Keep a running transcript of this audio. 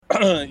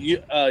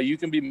you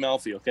can be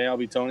Melfi, okay? I'll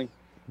be Tony.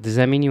 Does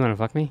that mean you want to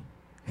fuck me?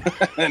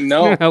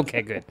 No.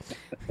 Okay, good.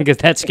 Because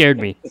that scared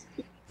me.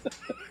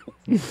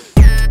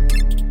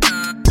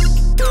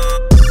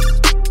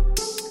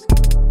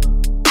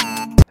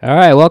 All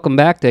right, welcome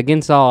back to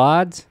Against All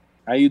Odds.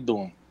 How you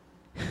doing?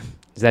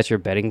 Is that your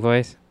betting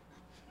voice?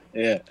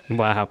 Yeah.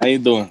 Wow. How you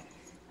doing?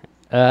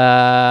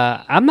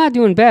 I'm not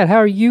doing bad. How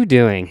are you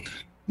doing?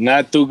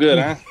 Not too good,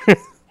 huh?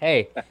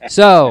 Hey,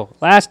 so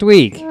last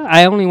week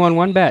I only won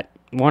one bet,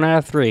 1 out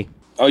of 3.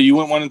 Oh, you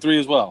went 1 and 3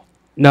 as well.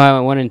 No, I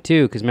went 1 and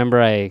 2 because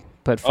remember I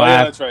put 5. Oh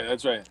yeah,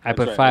 that's right. I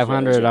put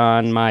 500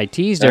 on my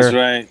teaser, That's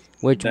right.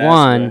 which That's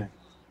won. right.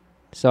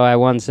 So I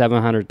won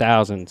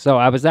 700,000. So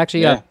I was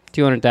actually up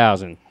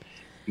 200,000.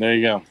 There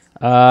you go.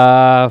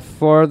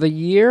 For the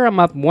year, I'm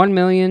up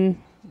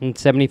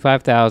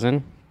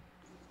 1,075,000.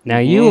 Now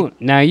you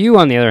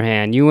on the other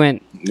hand, you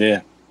went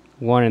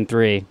 1 and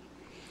 3.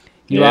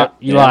 You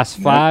lost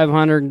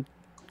 500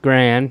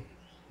 grand.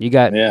 You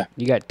got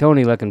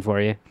Tony looking for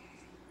you.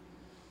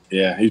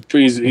 Yeah,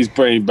 he's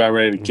pretty about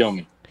ready to kill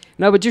me.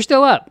 No, but you're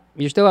still up.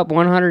 You're still up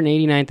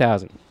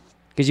 189,000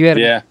 because you had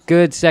a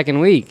good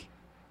second week.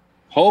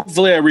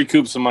 Hopefully, I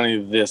recoup some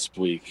money this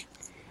week.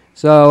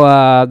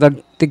 So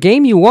the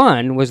game you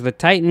won was the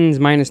Titans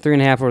minus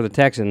 3.5 over the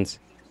Texans.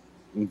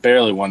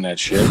 Barely won that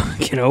shit.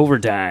 Fucking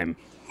overtime.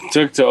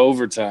 Took to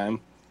overtime.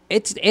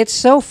 It's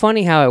so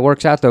funny how it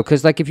works out though,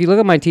 because like if you look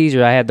at my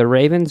teaser, I had the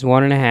Ravens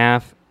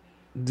 1.5.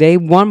 They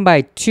won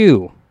by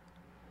 2.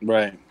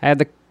 Right. I had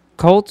the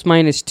Colts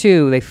minus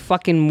 2. They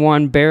fucking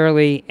won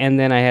barely, and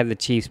then I had the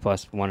Chiefs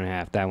plus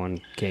 1.5. That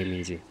one came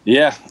easy.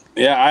 Yeah.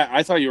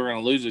 I thought you were gonna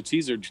lose the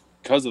teaser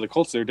because of the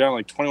Colts. They were down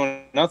like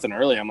 21-0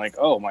 early. I'm like,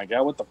 oh my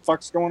god, what the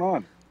fuck's going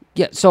on?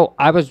 Yeah. So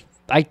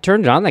I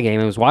turned it on the game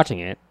and was watching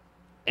it.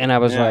 And I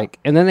was like,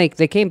 and then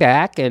they came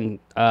back and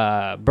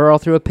Burrow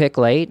threw a pick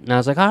late, and I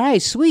was like, all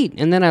right, sweet.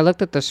 And then I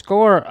looked at the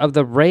score of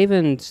the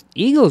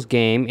Ravens-Eagles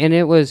game, and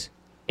it was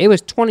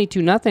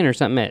 22-0 or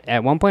something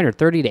at one point, or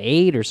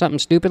 30-8 or something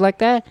stupid like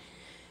that.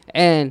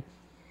 And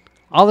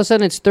all of a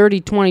sudden it's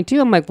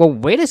 30-22. I'm like, well,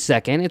 wait a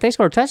second. If they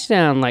score a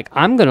touchdown, like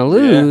I'm gonna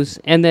lose.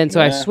 Yeah. And then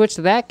so I switched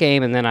to that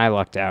game, and then I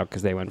lucked out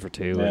because they went for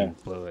 2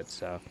 and blew it.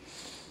 So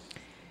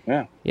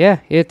yeah,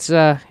 it's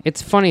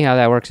funny how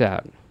that works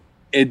out.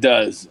 It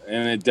does,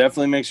 and it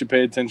definitely makes you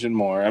pay attention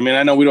more. I mean,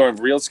 I know we don't have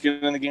real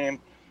skin in the game,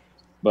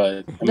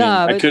 but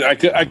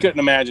I couldn't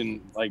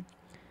imagine like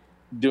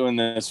doing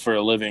this for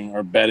a living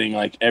or betting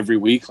like every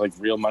week, like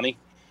real money.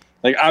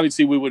 Like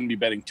obviously, we wouldn't be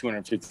betting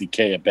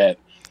 $250K a bet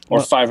or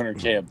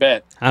 $500K a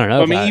bet. I don't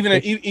know. But, I mean,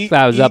 if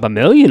I was up $1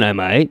 million, I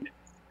might.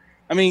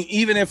 I mean,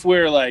 even if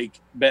we're like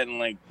betting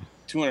like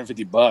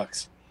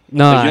 $250.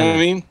 No, like, you know what I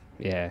mean?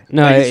 Yeah.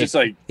 No, like, it's just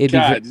like it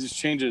just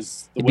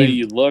changes the way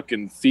you look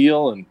and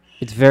feel and.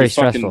 It's very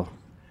stressful.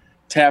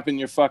 Tapping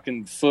your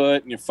fucking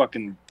foot and you're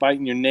fucking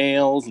biting your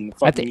nails and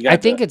I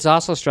think it's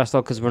also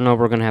stressful because we're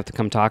going to have to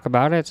come talk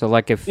about it. So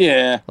like if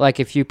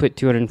you put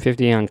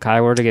 250 on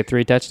Kyler to get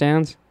 3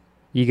 touchdowns,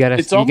 you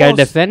gotta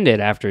defend it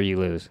after you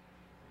lose.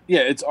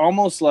 Yeah, it's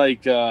almost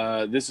like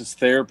this is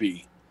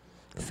therapy.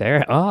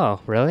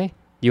 Oh, really?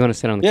 You want to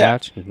sit on the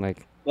couch and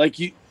like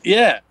you?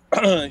 Yeah,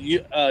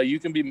 you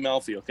can be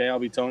Melfi, okay? I'll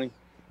be Tony.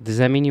 Does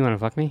that mean you want to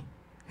fuck me?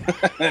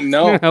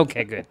 No.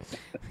 Okay, good.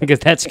 Because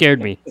that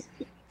scared me.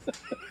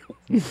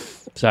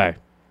 Sorry.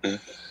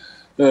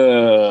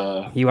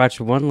 You watched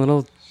one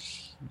little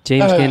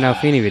James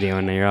Gandolfini video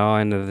and you're all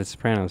into The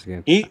Sopranos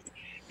again.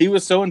 He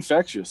was so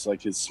infectious.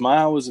 Like his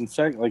smile was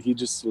infectious. Like he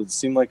just would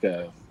seem like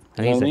a.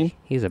 You know what I mean?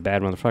 He's a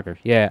bad motherfucker.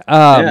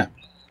 Yeah.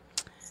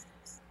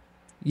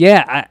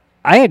 Yeah.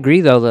 I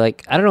agree though.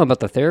 Like I don't know about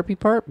the therapy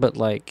part, but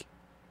like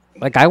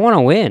I want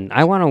to win.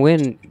 I want to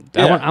win.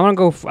 Yeah. I want to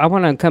go. I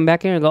want to come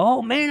back here and go.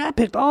 Oh man, I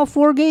picked all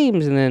 4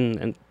 games, and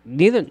then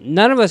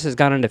none of us has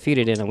gone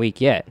undefeated in a week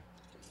yet.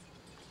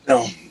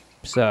 No.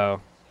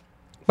 So,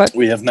 but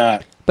we have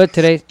not. But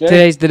today's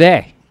the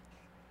day.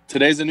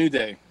 Today's a new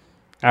day.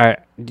 All right.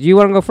 Do you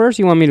want to go first?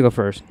 Or you want me to go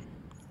first?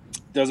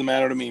 Doesn't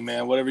matter to me,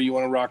 man. Whatever you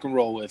want to rock and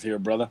roll with here,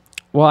 brother.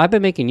 Well, I've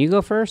been making you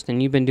go first,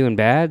 and you've been doing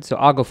bad, so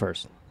I'll go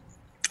first.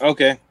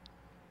 Okay.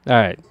 All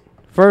right.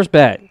 First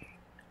bet.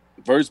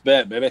 First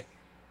bet, baby.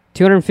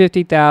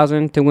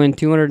 250,000 to win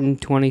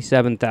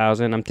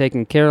 227,000. I'm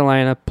taking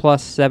Carolina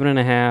plus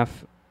 7.5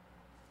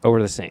 over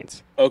the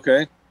Saints.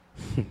 Okay.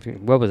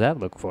 What was that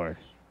look for?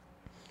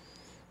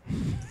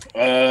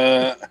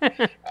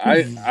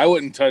 I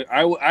wouldn't touch.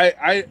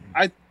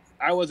 I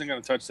wasn't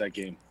gonna touch that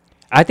game.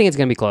 I think it's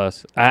gonna be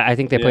close. I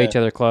think they play each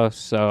other close.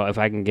 So if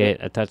I can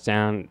get a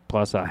touchdown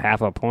plus a half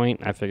a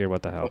point, I figured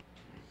what the hell.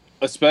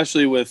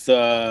 Especially with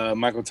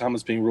Michael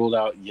Thomas being ruled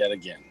out yet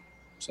again.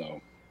 So.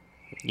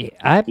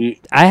 Yeah,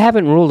 I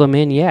haven't ruled him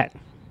in yet.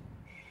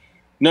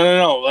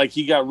 No. Like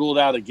he got ruled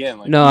out again.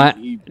 Like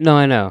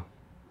I know.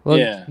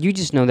 Well, you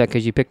just know that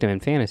because you picked him in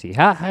fantasy.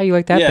 How you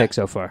like that pick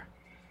so far?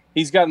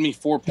 He's gotten me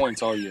 4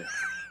 points all year.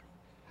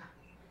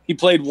 He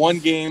played 1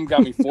 game,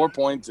 got me 4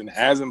 points, and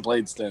hasn't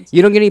played since.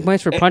 You don't get any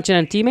points for punching a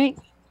teammate?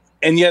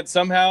 And yet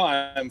somehow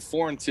I'm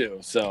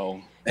 4-2.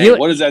 So Hey,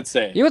 what does that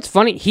say? You know what's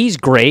funny? He's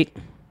great.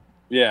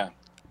 Yeah.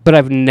 But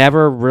I've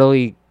never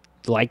really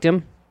liked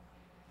him.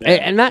 Yeah.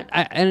 And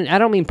I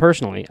don't mean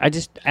personally. I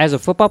just, as a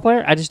football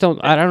player, I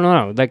don't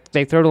know. Like,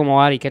 they throw to him a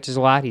lot. He catches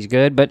a lot. He's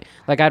good. But,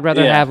 like, I'd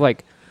rather have,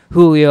 like,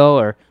 Julio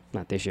or,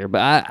 not this year,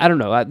 but I don't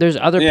know. There's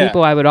other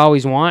people I would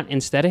always want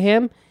instead of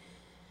him.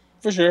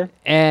 For sure.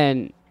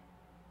 And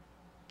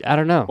I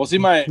don't know. Well, see,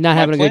 my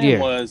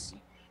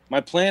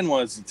plan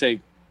was to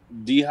take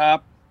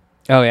D-Hop.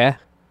 Oh, yeah?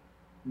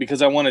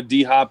 Because I wanted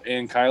D-Hop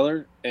and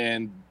Kyler,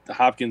 and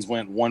Hopkins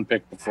went one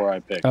pick before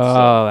I picked.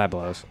 Oh, that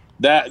blows.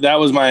 That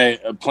was my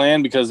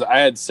plan because I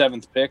had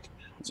 7th pick,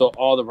 so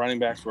all the running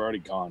backs were already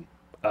gone.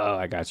 Oh,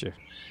 I got you.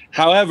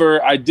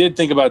 However, I did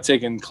think about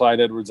taking Clyde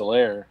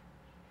Edwards-Helaire,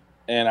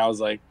 and I was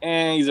like,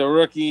 he's a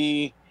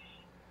rookie,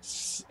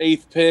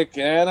 8th pick,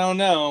 I don't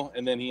know.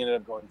 And then he ended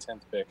up going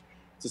 10th pick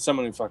to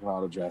someone who fucking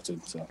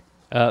auto-drafted. So.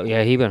 Oh,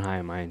 yeah, he went high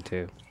on mine,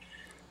 too.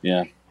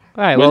 Yeah.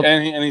 All right, well.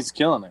 And he's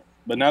killing it.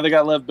 But now they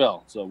got Lev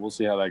Bell, so we'll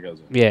see how that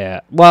goes. Yeah,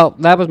 well,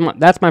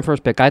 that's my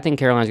first pick. I think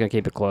Carolina's going to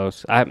keep it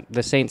close.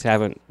 The Saints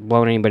haven't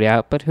blown anybody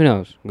out, but who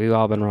knows? We've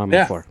all been wrong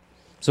before.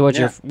 So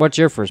what's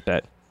your first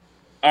bet?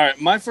 All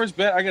right, my first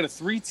bet, I got a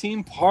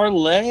 3-team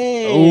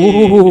parlay.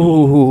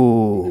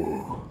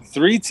 Ooh.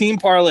 3-team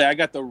parlay. I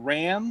got the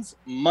Rams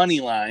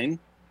money line.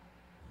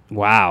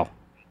 Wow.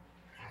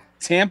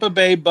 Tampa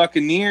Bay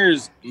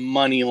Buccaneers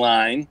money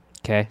line.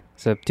 Okay,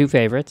 so 2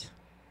 favorites.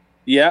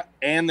 Yeah,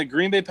 and the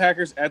Green Bay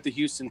Packers at the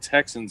Houston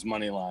Texans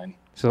money line.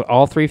 So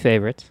all 3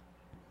 favorites.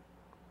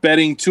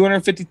 Betting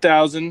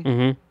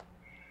 $250,000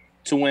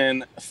 to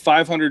win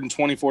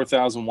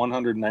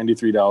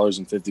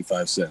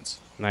 $524,193.55.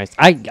 Nice.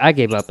 I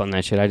gave up on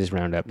that shit. I just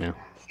round up now.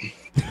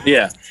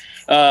 Yeah.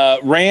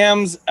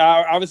 Rams,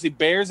 obviously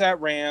Bears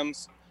at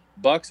Rams,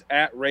 Bucks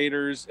at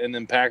Raiders, and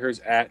then Packers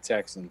at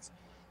Texans.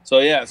 So,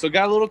 yeah,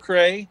 got a little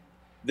cray.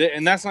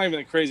 And that's not even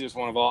the craziest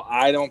one of all,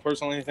 I don't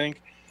personally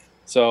think.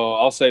 So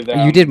I'll save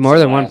that. You did more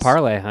than one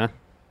parlay, huh?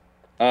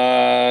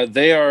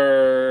 They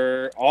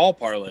are all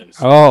parlays.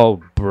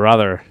 Oh,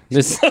 brother.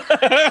 This will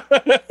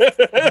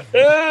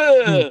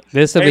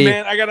be.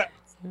 Man, I gotta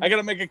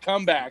make a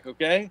comeback.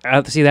 Okay.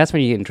 See, that's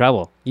when you get in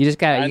trouble. You just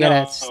gotta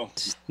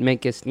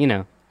make us.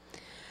 I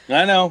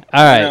know. All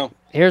right.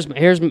 Here's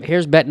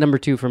bet number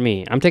 2 for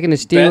me. I'm taking the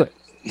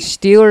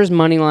Steelers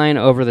money line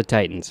over the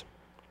Titans.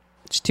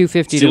 It's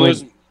 250 to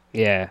win.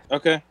 Yeah.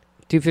 Okay.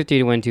 250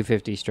 to win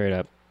 250 straight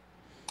up.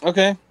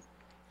 Okay.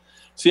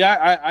 See,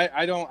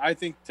 I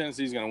think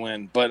Tennessee's gonna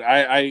win, but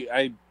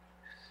I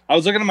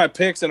was looking at my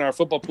picks in our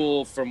football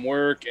pool from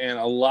work, and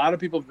a lot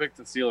of people picked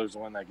the Steelers to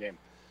win that game.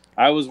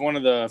 I was one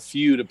of the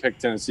few to pick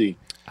Tennessee,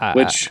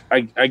 which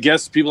I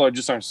guess people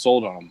aren't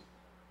sold on them.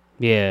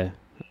 Yeah,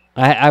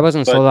 I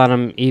wasn't sold on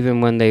them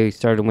even when they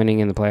started winning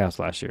in the playoffs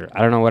last year.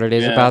 I don't know what it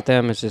is about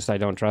them. It's just I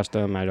don't trust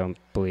them. I don't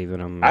believe in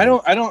them. I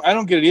don't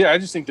get it either. I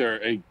just think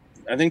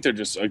I think they're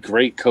just a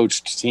great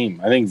coached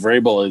team. I think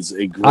Vrabel is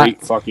a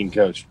great fucking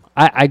coach.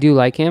 I do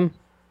like him.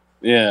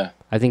 Yeah.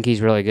 I think he's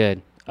really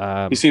good.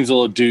 He seems a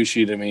little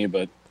douchey to me,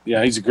 but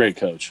yeah, he's a great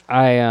coach.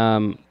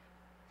 I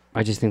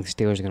just think the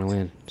Steelers are going to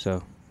win,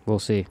 so we'll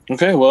see.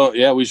 Okay, well,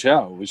 yeah, we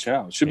shall.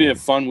 It should be a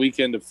fun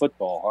weekend of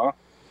football, huh?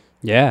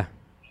 Yeah.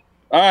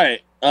 All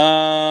right.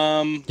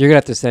 You're going to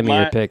have to send me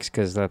your picks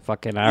because the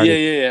fucking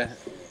Yeah.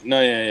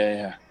 No,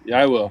 yeah.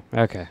 Yeah, I will.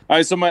 Okay. All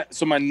right, so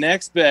my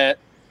next bet,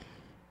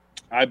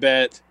 I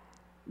bet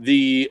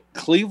the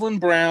Cleveland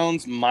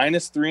Browns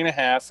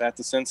 -3.5 at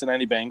the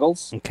Cincinnati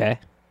Bengals. Okay.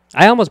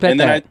 I almost bet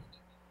that.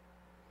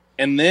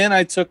 And then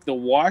I took the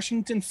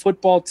Washington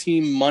football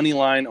team money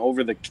line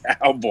over the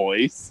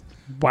Cowboys.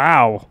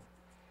 Wow.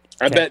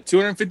 I bet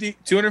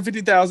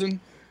 $250,000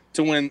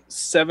 to win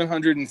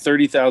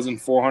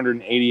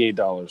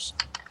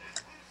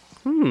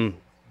 $730,488.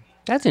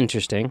 That's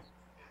interesting.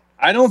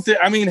 I don't think.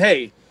 I mean,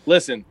 hey,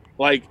 listen.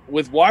 Like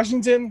with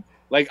Washington,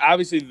 like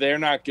obviously they're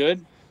not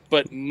good,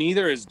 but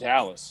neither is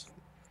Dallas.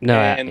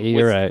 No,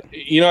 you're right.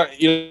 You know what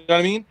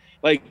I mean?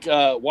 Like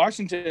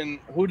Washington,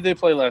 who did they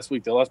play last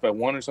week? They lost by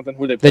 1 or something.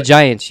 Who did they play? The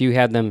Giants. You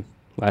had them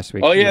last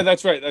week. Oh yeah,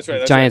 that's right.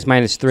 Giants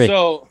 -3.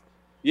 So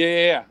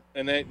yeah,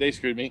 and they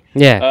screwed me.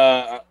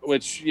 Yeah.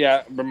 Which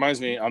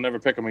reminds me, I'll never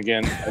pick them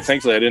again.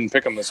 Thankfully, I didn't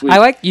pick them this week.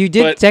 You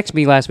did text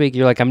me last week.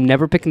 You're like, I'm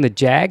never picking the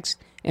Jags,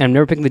 and I'm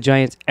never picking the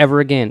Giants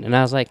ever again. And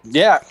I was like,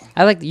 yeah.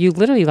 You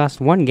literally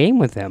lost 1 game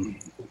with them.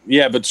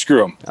 Yeah, but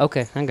screw them.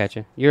 Okay, I got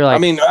you. You're like, I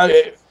mean,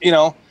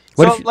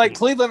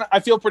 Cleveland,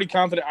 I feel pretty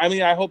confident. I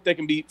mean, I hope they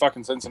can beat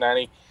fucking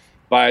Cincinnati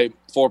by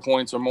 4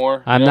 points or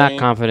more. I'm not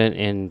confident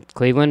in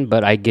Cleveland,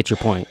 but I get your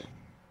point.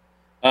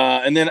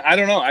 And then, I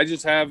don't know. I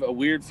just have a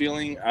weird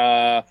feeling.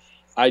 I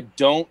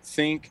don't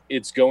think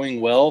it's going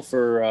well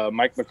for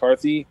Mike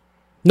McCarthy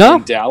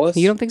in Dallas.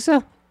 You don't think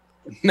so?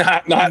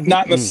 Not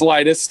in the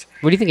slightest.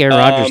 What do you think Aaron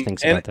Rodgers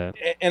thinks about that?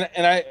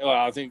 And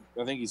I think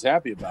he's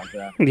happy about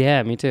that.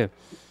 Yeah, me too.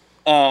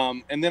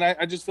 And then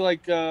I just feel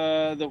like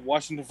the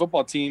Washington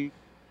football team,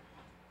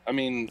 I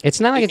mean...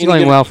 It's not like it's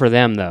going well for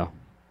them, though.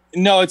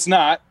 No, it's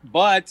not.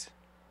 But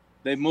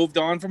they've moved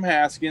on from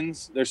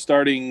Haskins. They're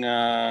starting...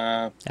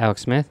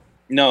 Alex Smith?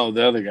 No,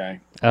 the other guy,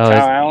 Oh,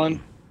 Kyle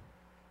Allen.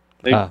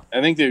 I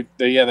think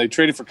they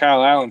traded for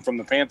Kyle Allen from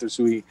the Panthers,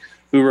 who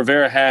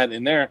Rivera had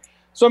in there.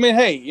 So I mean,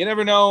 hey, you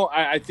never know.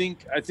 I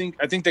think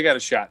they got a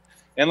shot.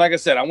 And like I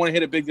said, I want to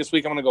hit it big this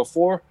week. I'm going to go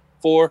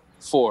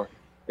 4-4-4.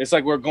 It's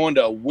like we're going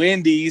to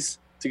Wendy's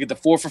to get the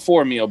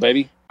 4-for-4 meal,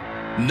 baby.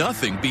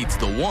 Nothing beats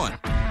the one,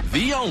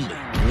 the only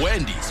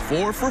Wendy's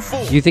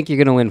 4-for-4. Do you think you're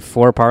going to win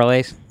 4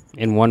 parlays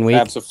in 1 week?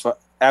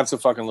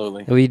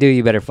 Absolutely. If you do,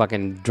 you better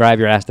fucking drive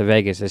your ass to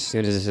Vegas as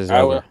soon as this is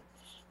over.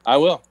 I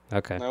will.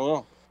 Okay. I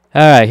will.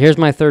 All right, here's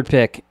my third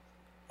pick.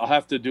 I'll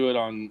have to do it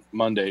on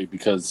Monday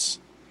because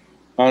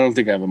I don't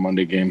think I have a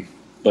Monday game,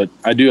 but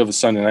I do have a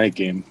Sunday night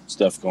game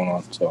stuff going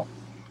on. So,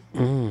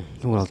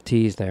 well,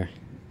 tease there.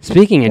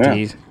 Speaking of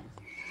tease,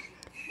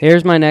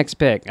 here's my next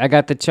pick. I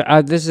got this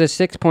is a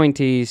 6-point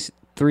tease,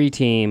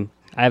 3-team.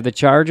 I have the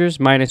Chargers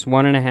minus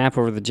 1.5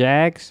 over the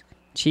Jags.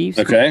 Chiefs.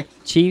 Okay.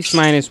 Chiefs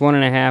minus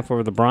 1.5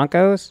 over the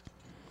Broncos.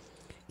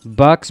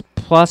 Bucks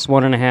plus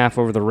 1.5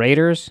 over the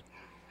Raiders.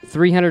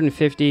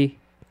 350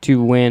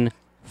 to win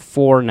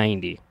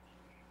 490.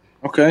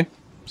 Okay.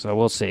 So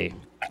we'll see.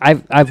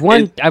 I've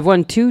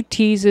won 2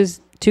 teases,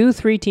 2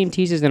 3-team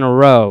teases in a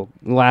row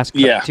the last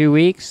 2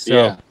 weeks.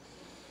 So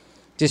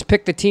just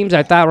pick the teams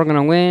I thought were going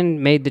to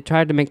win,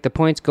 tried to make the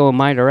points go in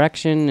my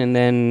direction, and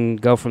then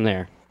go from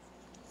there.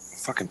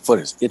 Fucking foot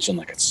is itching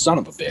like a son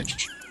of a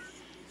bitch.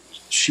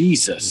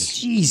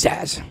 Jesus.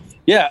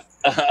 Yeah.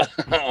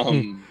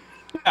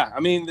 I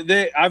mean,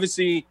 they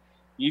obviously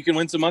you can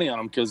win some money on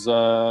them because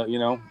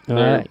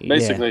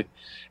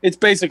it's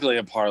basically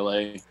a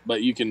parlay,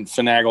 but you can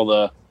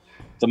finagle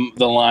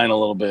the line a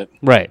little bit.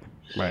 Right.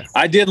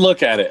 I did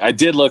look at it,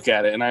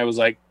 and I was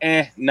like,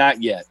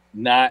 not yet.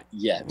 Yeah.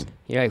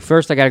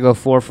 First, I got to go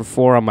 4 for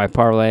 4 on my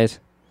parlays.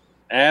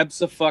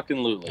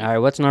 Abso-fucking-lutely. All right.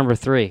 What's number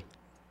 3?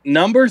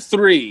 Number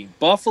 3,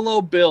 Buffalo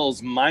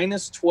Bills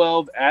minus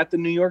 12 at the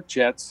New York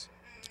Jets.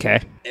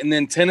 Okay. And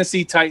then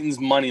Tennessee Titans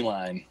money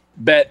line.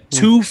 Bet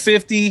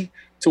 $250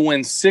 to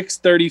win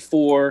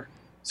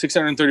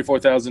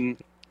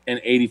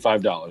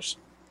 $634,085.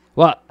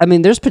 Well, I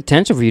mean, there's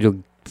potential for you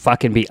to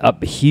fucking be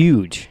up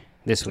huge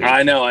this week.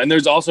 I know, and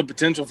there's also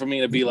potential for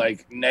me to be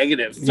like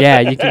negative. Yeah,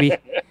 you could be.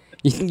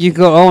 You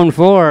go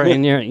 0-4,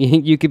 and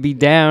you could be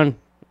down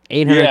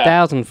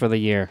 800,000 for the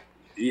year.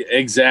 Yeah,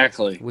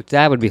 exactly. Which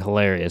that would be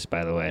hilarious,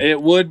 by the way.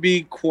 It would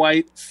be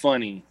quite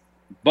funny,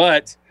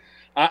 but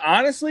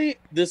honestly,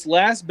 this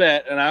last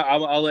bet, and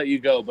I'll let you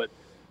go, but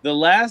the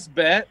last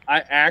bet, I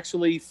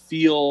actually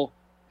feel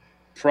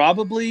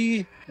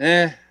probably,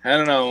 I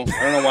don't know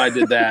why I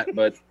did that,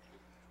 but.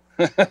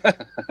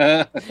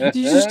 Did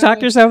you just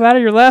talk yourself out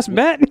of your last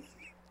bet?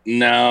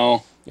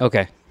 No.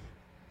 Okay.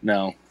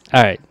 No.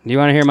 All right. Do you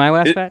want to hear my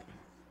last bet?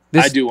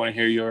 I do want to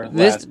hear your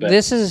last bet.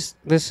 This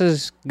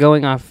is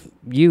going off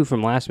you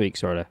from last week,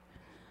 sort of.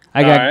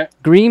 I got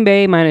Green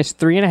Bay minus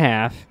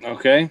 3.5.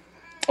 Okay.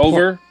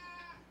 Over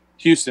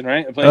Houston,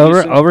 right?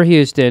 Over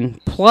Houston.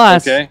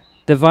 Plus,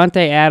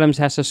 Devontae Adams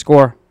has to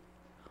score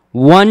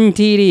 1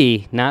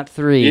 TD, not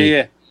 3.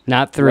 Yeah.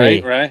 Not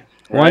 3. Right.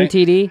 1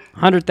 TD,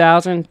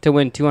 100,000 to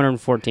win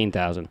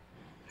 214,000.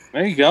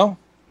 There you go.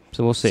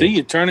 So we'll see. See,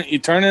 you're turning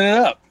it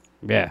up.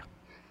 Yeah.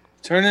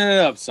 Turning it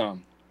up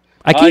some.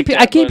 I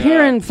keep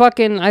hearing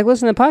fucking. I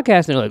listen to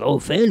podcasts and they're like, "Oh,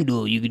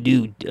 FanDuel, you could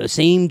do a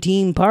same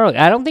team parlay."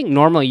 I don't think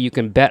normally you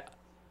can bet.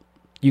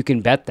 You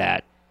can bet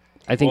that.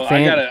 I think.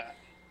 I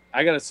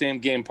got a same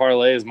game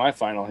parlay as my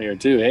final here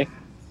too, eh?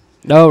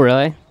 Oh,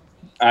 really?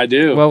 I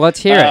do. Well,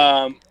 let's hear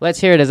it. Let's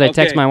hear it as I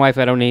text my wife.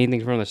 I don't need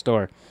anything from the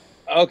store.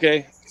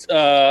 Okay.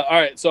 All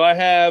right. So I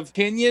have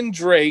Kenyon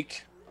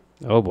Drake.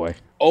 Oh boy.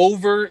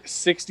 Over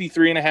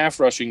 63.5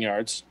 rushing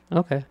yards.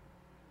 Okay.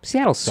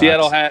 Seattle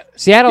sucks.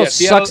 Seattle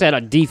sucks at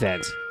a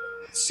defense.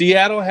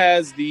 Seattle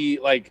has the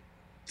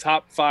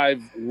top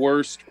 5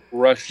 worst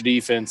rush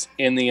defense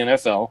in the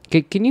NFL.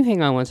 Can you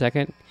hang on 1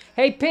 second?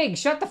 Hey, pig,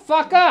 shut the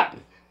fuck up.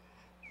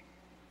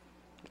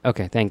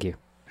 Okay, thank you.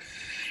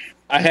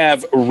 I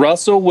have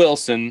Russell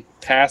Wilson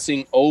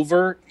passing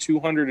over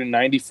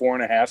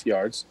 294.5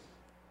 yards.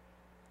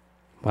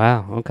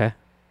 Wow, okay.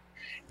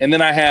 And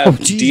then I have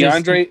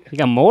DeAndre. You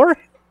got more?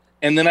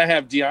 And then I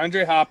have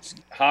DeAndre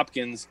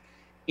Hopkins,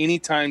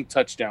 anytime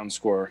touchdown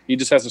scorer. He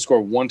just has to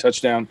score 1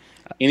 touchdown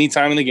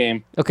anytime in the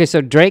game. Okay,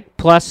 so Drake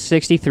plus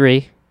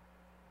 63.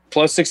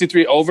 Plus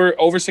 63, over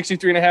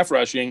 63.5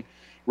 rushing.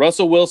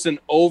 Russell Wilson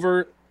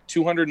over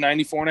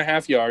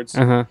 294.5 yards.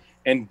 Uh-huh.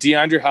 And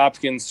DeAndre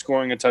Hopkins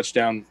scoring a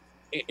touchdown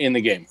in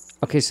the game.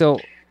 Okay, so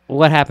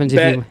what happens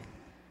if you...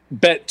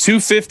 Bet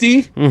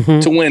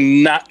 $250 to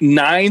win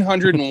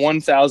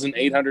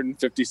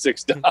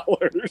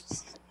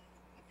 $901,856.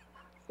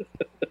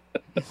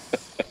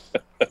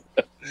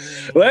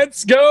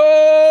 Let's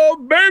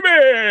go,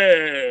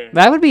 baby!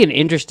 That would be an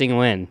interesting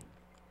win.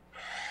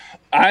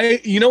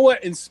 You know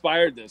what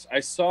inspired this? I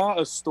saw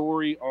a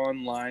story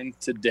online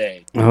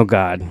today. Oh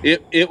God!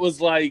 It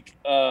was like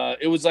a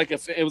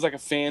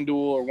FanDuel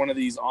or one of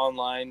these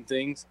online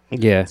things.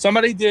 Yeah.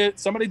 Somebody did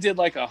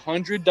like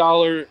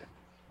 $100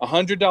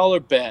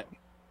 bet,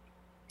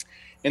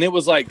 and it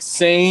was like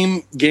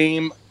same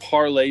game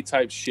parlay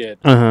type shit.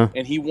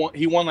 And he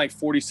won like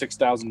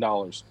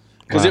 $46,000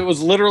 because it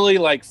was literally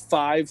like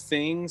 4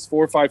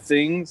 or 5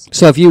 things.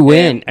 So if you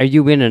win, are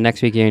you winning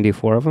next week? You're gonna do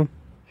 4 of them?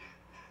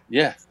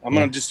 Yeah, I'm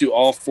gonna just do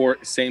all 4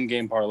 same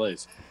game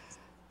parlays.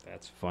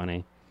 That's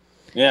funny.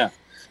 Yeah.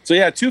 So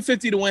yeah,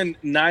 250 to win,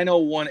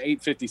 901,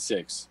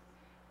 856.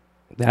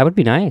 That would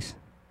be nice.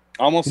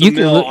 Almost a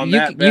mil on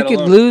that bet You could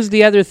alone. lose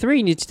the other 3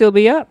 and you'd still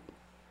be up.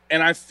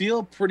 And I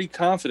feel pretty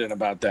confident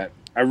about that.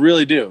 I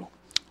really do.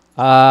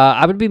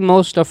 I would be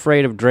most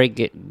afraid of Drake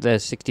getting the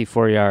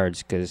 64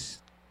 yards because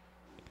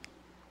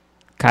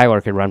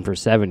Kyler could run for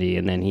 70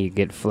 and then he'd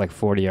get like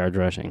 40 yards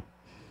rushing.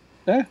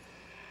 Yeah.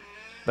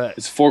 But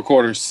it's 4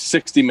 quarters,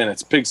 60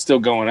 minutes. Pig's still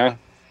going, huh?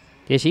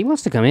 Yeah, she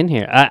wants to come in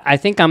here. I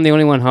think I'm the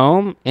only one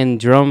home, and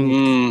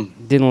Jerome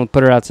didn't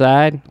put her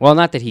outside. Well,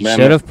 not that he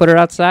should have put her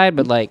outside,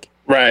 but like,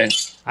 right.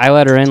 I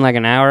let her in like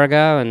an hour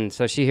ago, and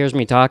so she hears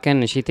me talking,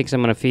 and she thinks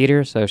I'm gonna feed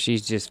her, so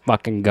she's just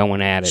fucking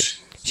going at it.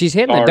 She's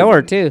hitting the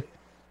door too.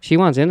 She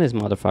wants in this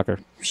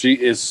motherfucker. She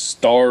is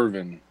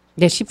starving.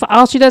 Yeah,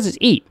 all she does is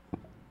eat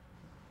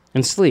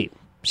and sleep.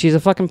 She's a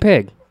fucking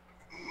pig.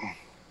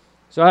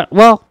 So,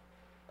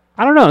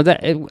 I don't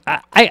know.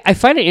 I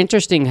find it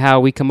interesting how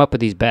we come up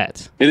with these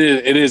bets.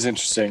 It is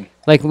interesting.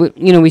 Like,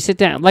 we sit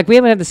down. Like, we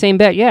haven't had the same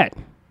bet yet.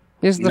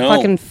 This is the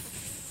fucking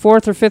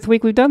 4th or 5th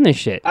week we've done this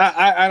shit.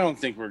 I don't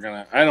think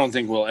I don't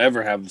think we'll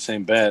ever have the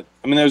same bet.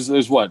 I mean,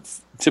 there's what?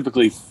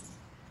 Typically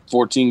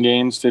 14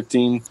 games,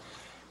 15,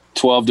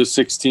 12 to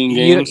 16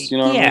 games. You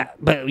know what I mean?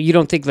 But you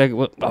don't think like,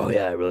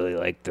 I really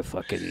like the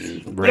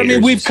fucking Raiders. I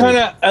mean, we've kind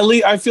of, at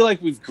least, I feel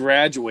like we've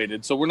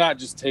graduated. So we're not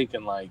just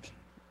taking like,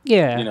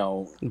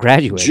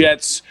 graduated.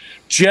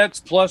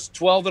 Jets plus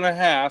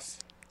 12.5.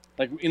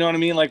 Like, you know what I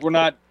mean? Like, we're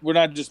not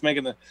just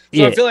making the.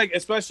 So I feel like,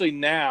 especially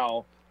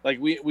now, like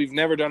we've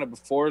never done it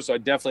before, so I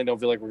definitely don't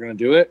feel like we're gonna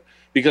do it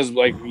because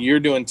like you're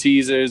doing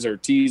teasers or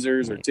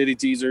titty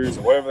teasers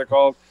or whatever they're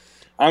called.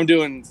 I'm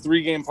doing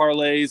 3-game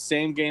parlays,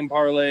 same game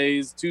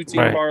parlays,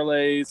 2-team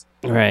parlays.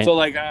 Right. So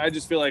like I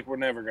just feel like we're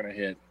never gonna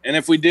hit. And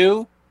if we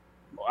do,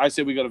 I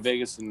say we go to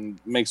Vegas and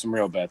make some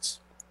real bets.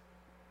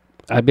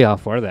 I'd be all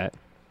for that.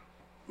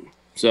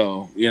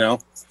 So, yeah.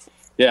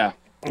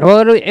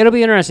 Well, it'll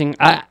be interesting.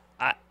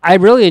 I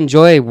really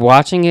enjoy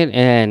watching it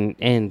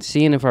and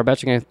seeing if our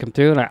bets are going to come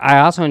through. And I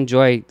also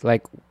enjoy,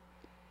 like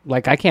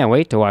I can't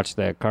wait to watch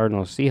the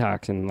Cardinals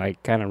Seahawks and,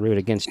 like, kind of root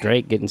against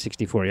Drake getting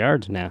 64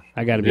 yards now.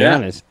 I got to be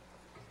honest.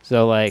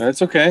 So, like.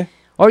 That's okay.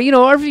 Or, or if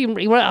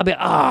I'll be,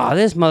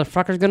 this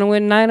motherfucker's going to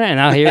win 9, and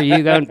I'll hear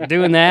you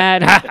doing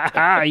that.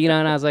 And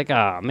I was like,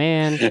 oh,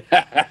 man.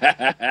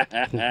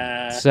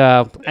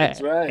 So,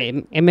 that's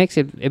right. It makes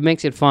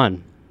it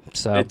fun.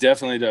 So it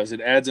definitely does.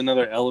 It adds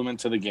another element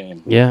to the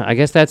game. Yeah, I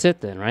guess that's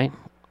it then, right?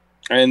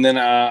 And then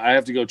I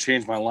have to go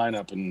change my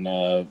lineup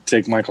and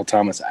take Michael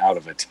Thomas out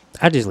of it.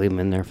 I just leave him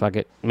in there. Fuck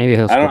it. Maybe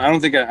he'll. I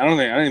don't think I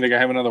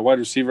have another wide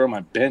receiver on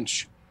my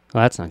bench.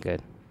 Well, that's not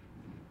good.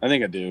 I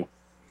think I do.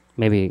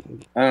 Maybe.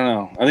 I don't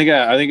know. I don't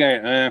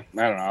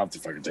know. I'll have to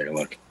fucking take a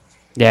look.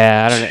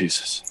 Yeah, I don't know.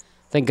 Jesus.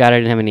 Thank God I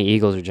didn't have any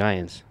Eagles or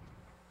Giants.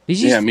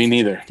 Me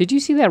neither. Did you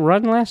see that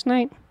run last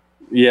night?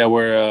 Yeah,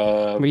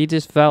 where he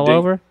just fell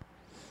over.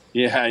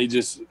 Yeah, he's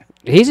just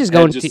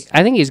going.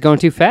 I think he's going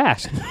too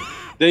fast.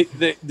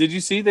 Did you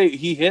see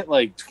he hit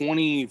like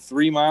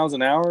 23 miles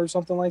an hour or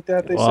something like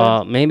that?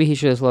 Well, maybe he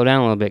should have slowed down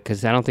a little bit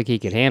because I don't think he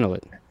could handle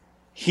it.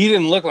 He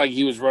didn't look like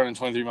he was running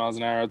 23 miles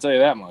an hour. I'll tell you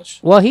that much.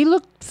 Well, he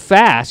looked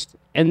fast,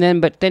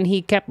 but then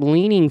he kept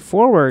leaning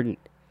forward.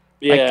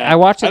 Yeah, like, I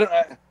watched it.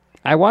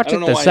 I watched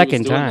it the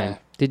second time.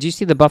 Did you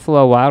see the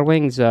Buffalo Wild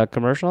Wings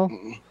commercial?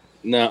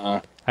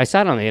 Nuh-uh. I saw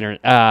it on the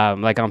internet,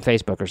 like on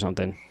Facebook or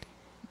something,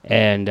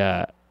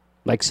 and.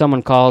 Like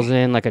someone calls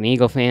in, like an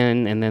Eagle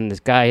fan, and then this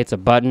guy hits a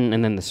button,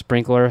 and then the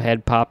sprinkler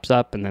head pops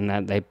up, and then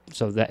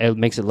it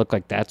makes it look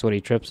like that's what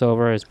he trips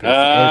over. It's pretty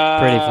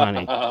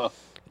funny.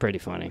 Pretty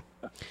funny.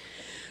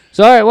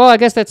 So, all right, well, I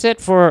guess that's it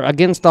for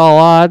Against All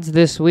Odds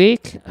this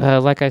week.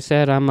 Like I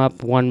said, I'm up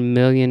 $1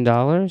 million,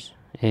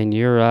 and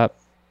you're up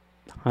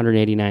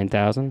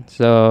 $189,000.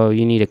 So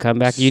you need a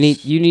comeback. You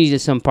need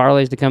some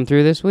parlays to come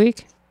through this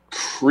week.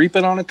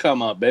 Creeping on a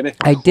come up, baby.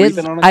 I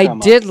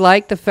did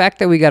like the fact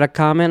that we got a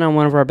comment on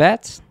one of our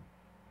bets.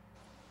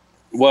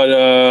 What?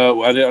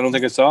 I don't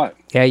think I saw it.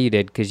 Yeah, you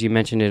did because you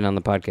mentioned it on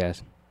the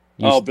podcast.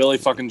 Billy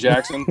fucking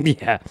Jackson.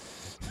 Yeah.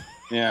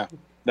 Yeah,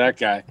 that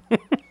guy.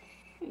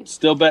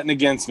 Still betting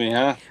against me,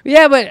 huh?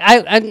 Yeah, but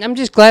I'm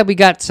just glad we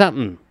got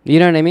something. You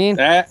know what I mean?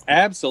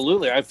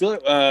 Absolutely. I feel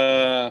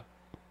I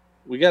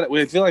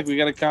feel like we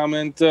got a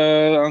comment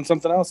on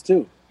something else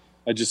too.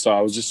 I just saw.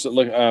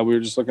 We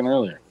were just looking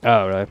earlier.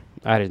 Oh, right.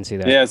 I didn't see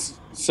that. Yes,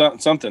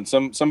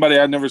 somebody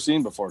I'd never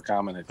seen before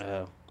commented.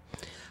 Oh.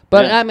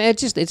 But I mean,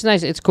 it's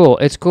nice. It's cool.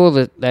 It's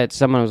cool that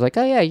someone was like,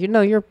 "Oh yeah,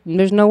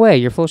 there's no way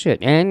you're full shit,"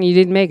 and you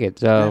didn't make it.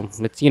 So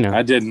it's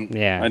I didn't.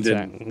 Yeah, I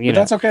didn't. But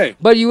that's okay.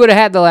 But you would have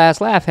had the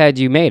last laugh had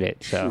you made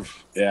it. So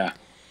yeah.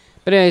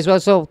 But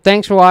anyways, so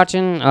thanks for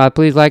watching.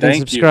 Please like and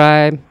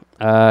subscribe.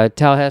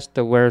 Tal has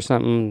to wear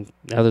something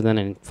other than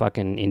a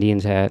fucking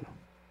Indians hat.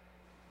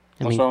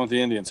 What's wrong with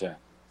the Indians hat?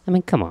 I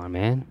mean, come on,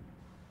 man.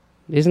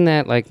 Isn't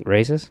that, like,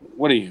 racist?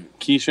 What are you,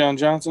 Keyshawn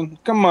Johnson?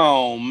 Come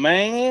on,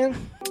 man.